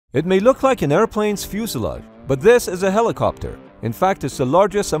It may look like an airplane's fuselage, but this is a helicopter. In fact, it's the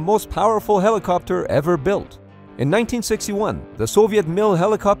largest and most powerful helicopter ever built. In 1961, the Soviet Mil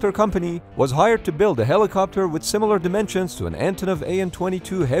Helicopter Company was hired to build a helicopter with similar dimensions to an Antonov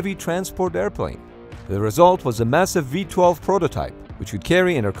An-22 heavy transport airplane. The result was a massive V-12 prototype, which would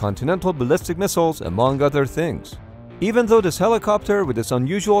carry intercontinental ballistic missiles, among other things. Even though this helicopter with its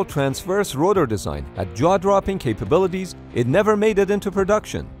unusual transverse rotor design had jaw-dropping capabilities, it never made it into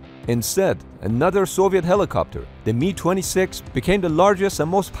production. Instead, another Soviet helicopter, the Mi-26, became the largest and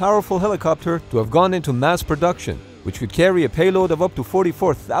most powerful helicopter to have gone into mass production, which could carry a payload of up to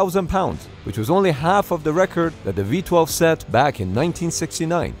 44,000 pounds, which was only half of the record that the V-12 set back in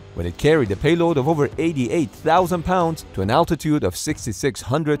 1969, when it carried a payload of over 88,000 pounds to an altitude of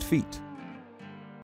 6,600 feet.